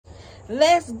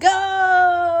Let's go.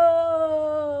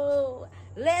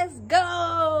 Let's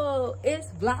go. It's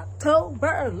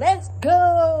Blocktober. Let's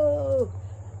go.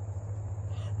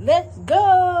 Let's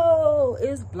go.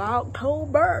 It's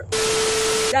Blocktober.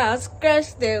 Y'all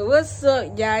scratch that. What's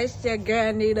up, y'all? It's your girl,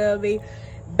 Anti-NitaB.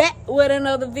 Back with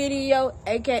another video,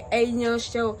 aka Young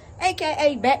Show,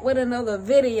 aka back with another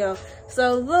video.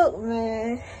 So look,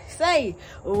 man, say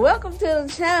welcome to the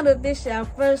channel. If this your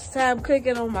first time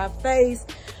clicking on my face,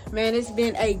 man, it's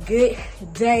been a good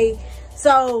day.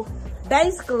 So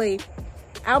basically,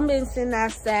 I've been sitting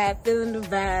outside feeling the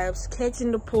vibes,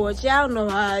 catching the porch. Y'all know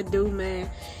how I do, man.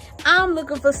 I'm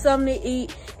looking for something to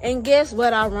eat, and guess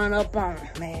what I run up on,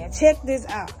 man? Check this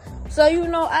out. So, you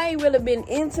know, I ain't really been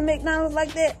into McDonald's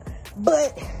like that,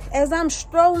 but as I'm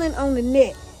strolling on the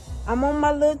net, I'm on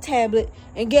my little tablet,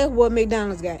 and guess what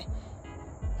McDonald's got?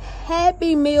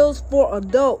 Happy Meals for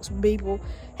adults, people.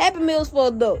 Happy Meals for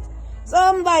adults. So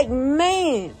I'm like,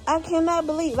 man, I cannot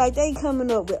believe, like, they coming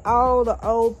up with all the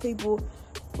old people.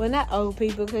 Well, not old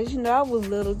people, because, you know, I was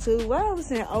little too. Well, I was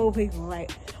saying old people, like,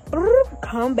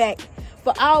 come back.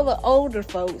 For all the older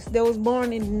folks that was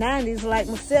born in the 90s like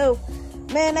myself,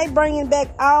 man, they bringing back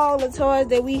all the toys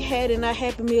that we had in our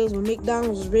Happy Meals when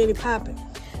McDonald's was really popping.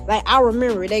 Like, I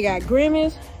remember, they got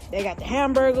Grimace, they got the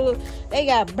Hamburger, they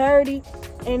got Birdie,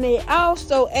 and they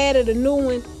also added a new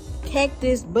one,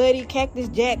 Cactus Buddy, Cactus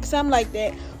Jack, something like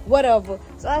that, whatever.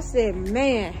 So I said,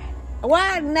 man,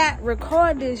 why not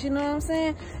record this, you know what I'm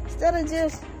saying? Instead of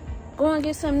just going and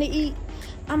get something to eat,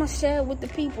 I'ma share it with the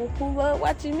people who love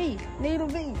watching me,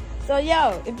 NitaB. So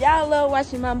y'all, if y'all love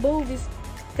watching my movies,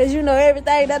 because you know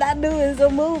everything that I do is a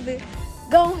movie,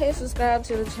 go ahead and subscribe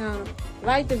to the channel,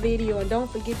 like the video, and don't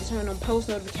forget to turn on post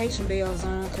notification bells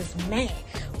on, because man,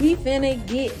 we finna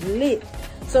get lit.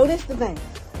 So this the thing,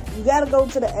 you gotta go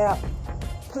to the app,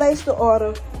 place the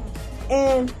order,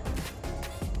 and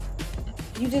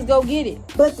you just go get it.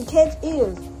 But the catch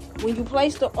is, when you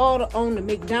place the order on the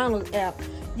McDonald's app,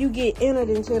 you get entered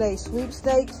into their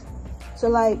sweepstakes. So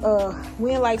like,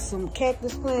 win like some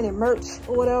Cactus Planet merch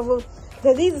or whatever.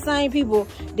 Because these are the same people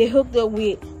that hooked up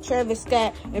with Travis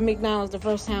Scott and McDonald's the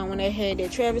first time when they had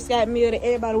that Travis Scott meal that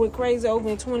everybody went crazy over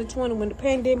in 2020 when the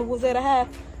pandemic was at a high.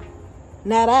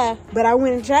 Not I, but I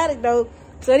went and tried it though.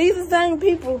 So these are the same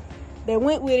people that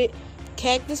went with it.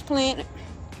 Cactus Planet.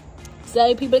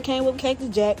 Same people that came with Cactus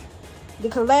Jack. The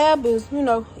collab is, you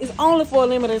know, it's only for a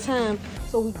limited time.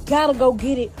 So we gotta go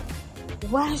get it.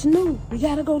 Why it's new? We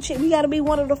gotta go check. We gotta be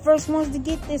one of the first ones to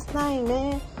get this thing,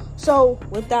 man. So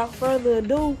without further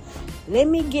ado, let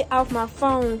me get off my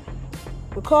phone,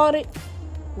 record it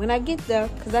when I get there,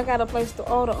 because I gotta place the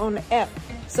order on the app.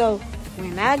 So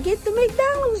when I get to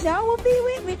McDonald's, y'all will be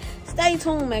with me. Stay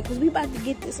tuned, man, because we about to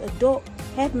get this adult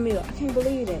Happy Meal. I can't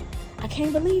believe that. I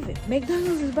can't believe it.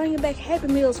 McDonald's is bringing back Happy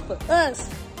Meals for us,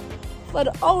 for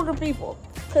the older people.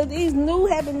 Because these new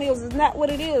Happy Meals is not what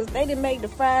it is. They didn't make the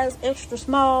fries extra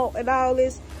small and all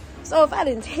this. So if I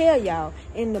didn't tell y'all,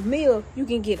 in the meal, you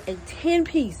can get a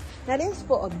 10-piece. Now, this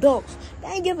for adults. They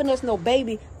ain't giving us no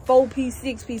baby 4-piece,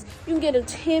 6-piece. You can get a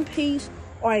 10-piece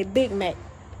or a Big Mac.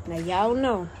 Now, y'all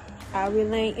know, I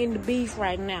really ain't into beef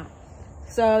right now.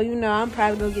 So, you know, I'm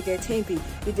probably going to get that 10-piece.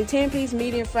 Get the 10-piece,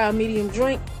 medium fry, medium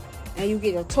drink, and you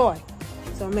get a toy.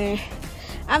 So, man,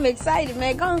 I'm excited,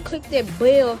 man. Go and click that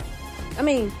bell.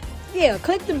 Yeah,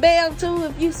 click the bell too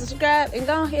if you subscribe, and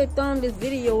go ahead and thumb this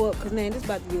video up, because man, this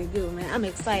about to be good, man. I'm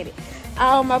excited.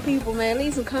 All my people, man,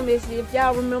 leave some comments if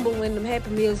y'all remember when them Happy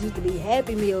Meals used to be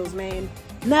Happy Meals, man.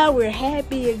 Now we're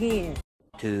happy again.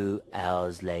 2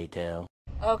 hours later.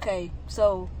 Okay,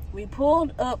 so we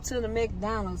pulled up to the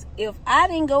McDonald's. If I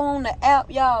didn't go on the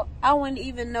app, y'all, I wouldn't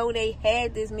even know they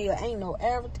had this meal. Ain't no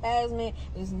advertisement.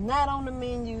 It's not on the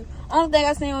menu. Only thing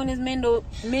I see on this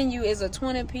menu is a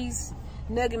 20-piece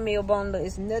nugget meal bundle.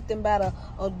 It's nothing but a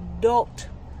adult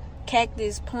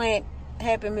Cactus Plant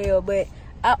Happy Meal, but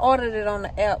I ordered it on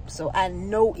the app, so I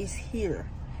know it's here.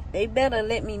 They better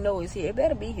let me know it's here. It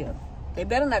better be here. They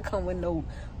better not come with no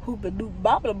hoopa-doop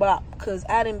bop-a-bop, because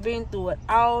I done been through it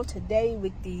all today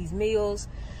with these meals.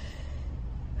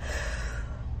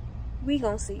 We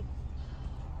gonna see.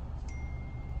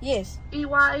 Yes.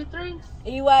 EYA3?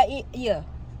 EYA, yeah.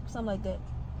 Something like that.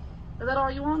 Is that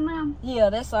all you want, ma'am? Yeah,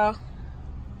 that's all.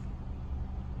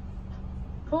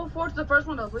 Pull forward to the first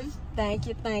one, though, please. Thank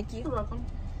you, thank you. You're welcome.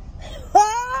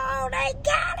 Oh, they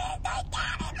got it! They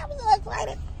got it! I'm so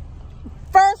excited.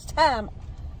 First time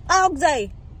all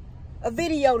day a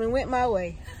video that went my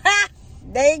way. Ha!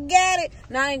 They got it.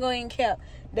 Now I ain't going to cap.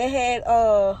 They had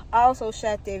also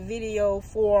shot that video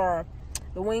for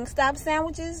the Wingstop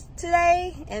sandwiches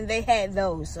today, and they had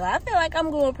those. So I feel like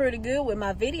I'm going pretty good with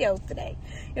my videos today.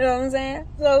 You know what I'm saying?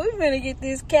 So we finna get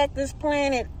this Cactus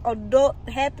Planet adult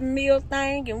Happy Meal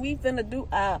thing, and we finna do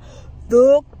our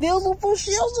duck dizzle for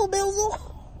shizzle dizzle.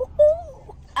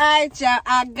 Alright, y'all,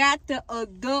 I got the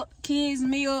adult kids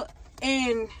meal,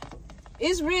 and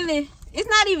it's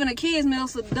not even a kids meal,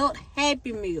 it's an adult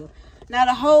Happy Meal. Now,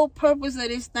 the whole purpose of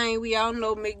this thing, we all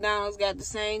know McDonald's got the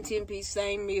same 10-piece,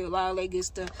 same meal, all that good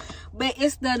stuff. But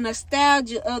it's the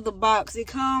nostalgia of the box. It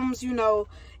comes, you know,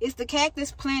 it's the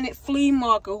Cactus Planet flea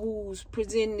market who's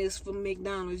presenting this for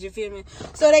McDonald's, you feel me?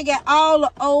 So they got all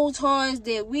the old toys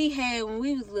that we had when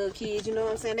we was little kids, you know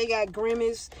what I'm saying? They got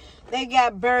Grimace, they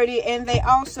got Birdie, and they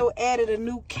also added a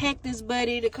new Cactus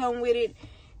Buddy to come with it.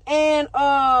 And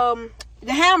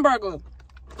the hamburger.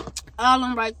 All of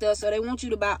them right there. So they want you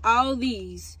to buy all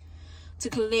these to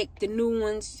collect the new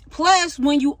ones. Plus,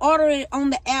 when you order it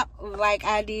on the app like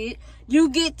I did, you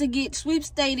get to get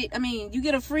sweepstaked. I mean, you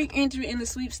get a free entry in the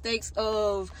sweepstakes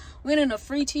of winning a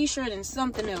free t-shirt and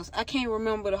something else. I can't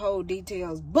remember the whole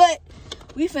details. But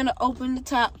we finna open the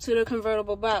top to the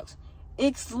convertible box.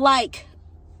 It's like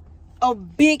a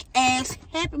big ass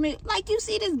Happy Meal. Like, you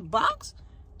see this box?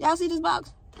 Y'all see this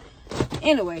box?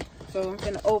 Anyway, so I'm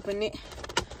finna open it.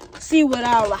 See what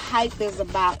all the hype is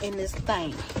about in this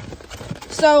thing.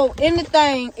 So in the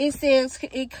thing, it says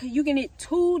you can eat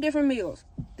 2 different meals,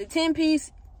 the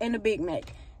 10-piece and the Big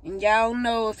Mac. And y'all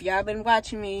know, if y'all been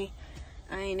watching me,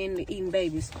 I ain't into eating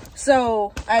babies.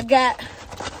 So I got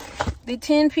the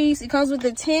 10-piece. It comes with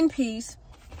the 10-piece.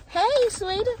 Hey,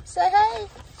 sweetie, say hey.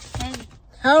 Hey.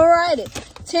 Alrighty,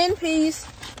 10-piece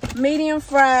medium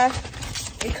fry.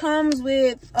 It comes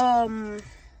with I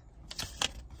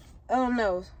don't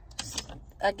know.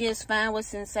 I guess find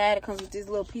what's inside. It comes with this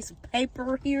little piece of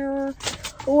paper here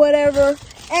or whatever.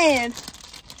 And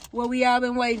what we all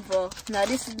been waiting for. Now,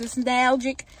 this is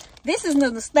nostalgic. This is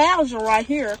the nostalgia right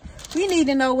here. We need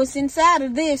to know what's inside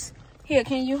of this. Here,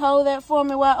 can you hold that for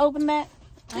me while I open that?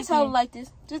 Just hold it like this.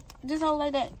 Just hold it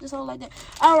like that. Just hold it like that.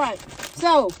 All right.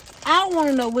 So, I want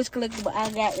to know which collectible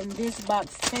I got in this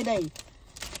box today.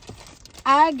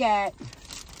 I got...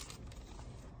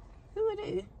 Who it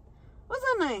is? What's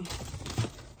her name?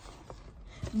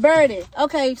 Birdie.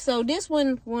 Okay, so this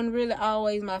one really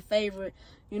always my favorite.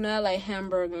 You know, I like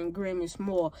hamburger and Grimace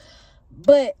more.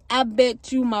 But I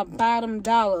bet you my bottom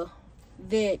dollar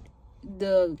that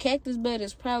the Cactus Buddy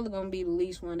is probably going to be the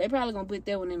least one. They probably going to put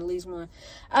that one in the least one.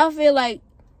 I feel like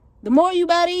the more you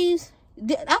buy these,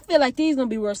 I feel like these going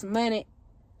to be worth some money.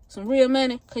 Some real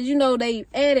money. Because, you know, they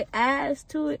added eyes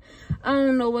to it. I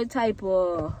don't know what type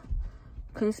of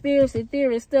conspiracy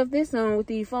theory stuff this on with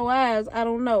these 4 eyes. I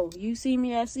don't know. You see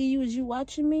me, I see you. Is you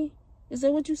watching me? Is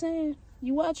that what you saying?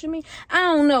 You watching me? I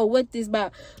don't know what this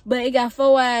about, but it got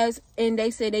 4 eyes, and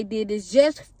they said they did this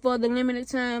just for the limited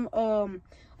time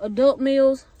adult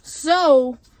meals.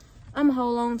 So I'm gonna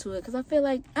hold on to it because I feel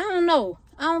like, I don't know,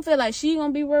 I don't feel like she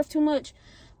gonna be worth too much,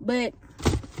 but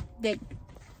that,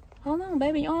 hold on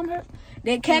baby, your arm hurt.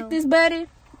 That Cactus Buddy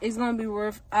is gonna be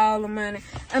worth all the money.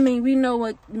 I mean, we know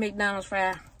what McDonald's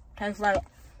fry tastes like,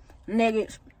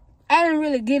 nuggets. I didn't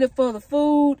really get it for the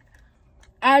food.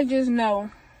 I just know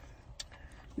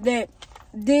that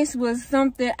this was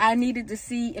something I needed to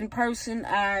see in person.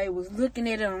 I was looking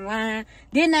at it online.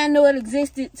 Did not know it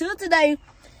existed till today.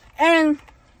 And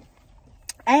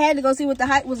I had to go see what the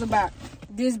hype was about.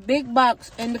 This big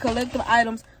box and the collectible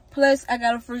items. Plus, I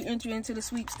got a free entry into the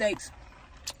sweepstakes.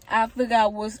 I figure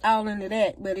out what's all into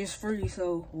that, but it's free,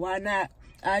 so why not?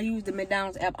 I use the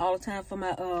McDonald's app all the time for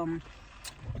my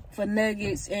for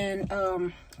nuggets and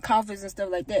coffees and stuff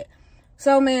like that.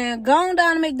 So man, go on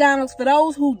down to McDonald's. For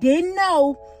those who didn't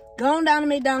know, go on down to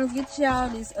McDonald's, get y'all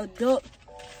this adult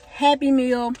Happy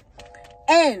Meal.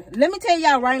 And let me tell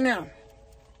y'all right now,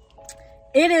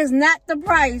 it is not the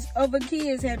price of a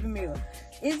kid's Happy Meal.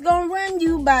 It's gonna run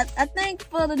you by, I think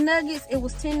for the nuggets it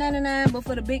was $10.99, but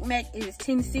for the Big Mac it is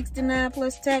 $10.69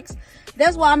 plus tax.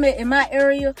 That's why I'm at in my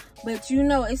area. But you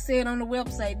know, it said on the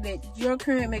website that your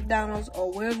current McDonald's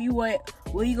or wherever you at,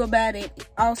 where you go buy it,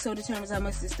 also determines how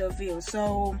much this stuff is.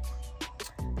 So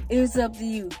it's up to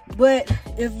you. But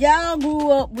if y'all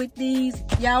grew up with these,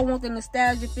 y'all want the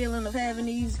nostalgia feeling of having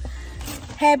these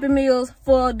Happy Meals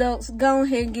for adults, go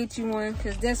ahead and get you one,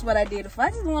 because that's what I did. If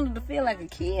I just wanted to feel like a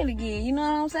kid again, you know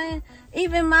what I'm saying?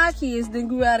 Even my kids then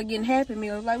grew out of getting Happy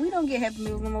Meals. Like, we don't get Happy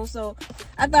Meals no more, so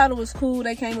I thought it was cool.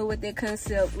 They came up with that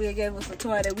concept. They gave us a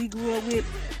toy that we grew up with.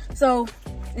 So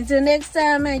Until next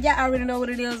time, man, y'all already know what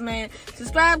it is, man.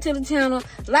 Subscribe to the channel,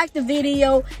 like the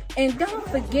video, and don't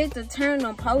forget to turn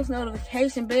on post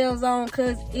notification bells on,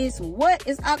 because it's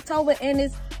October and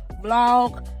it's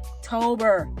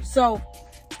Vlogtober. So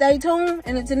stay tuned,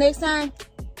 and until next time.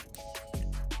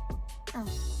 Oh.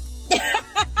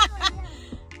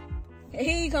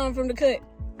 He come from the cut.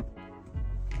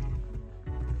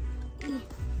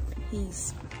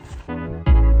 Peace.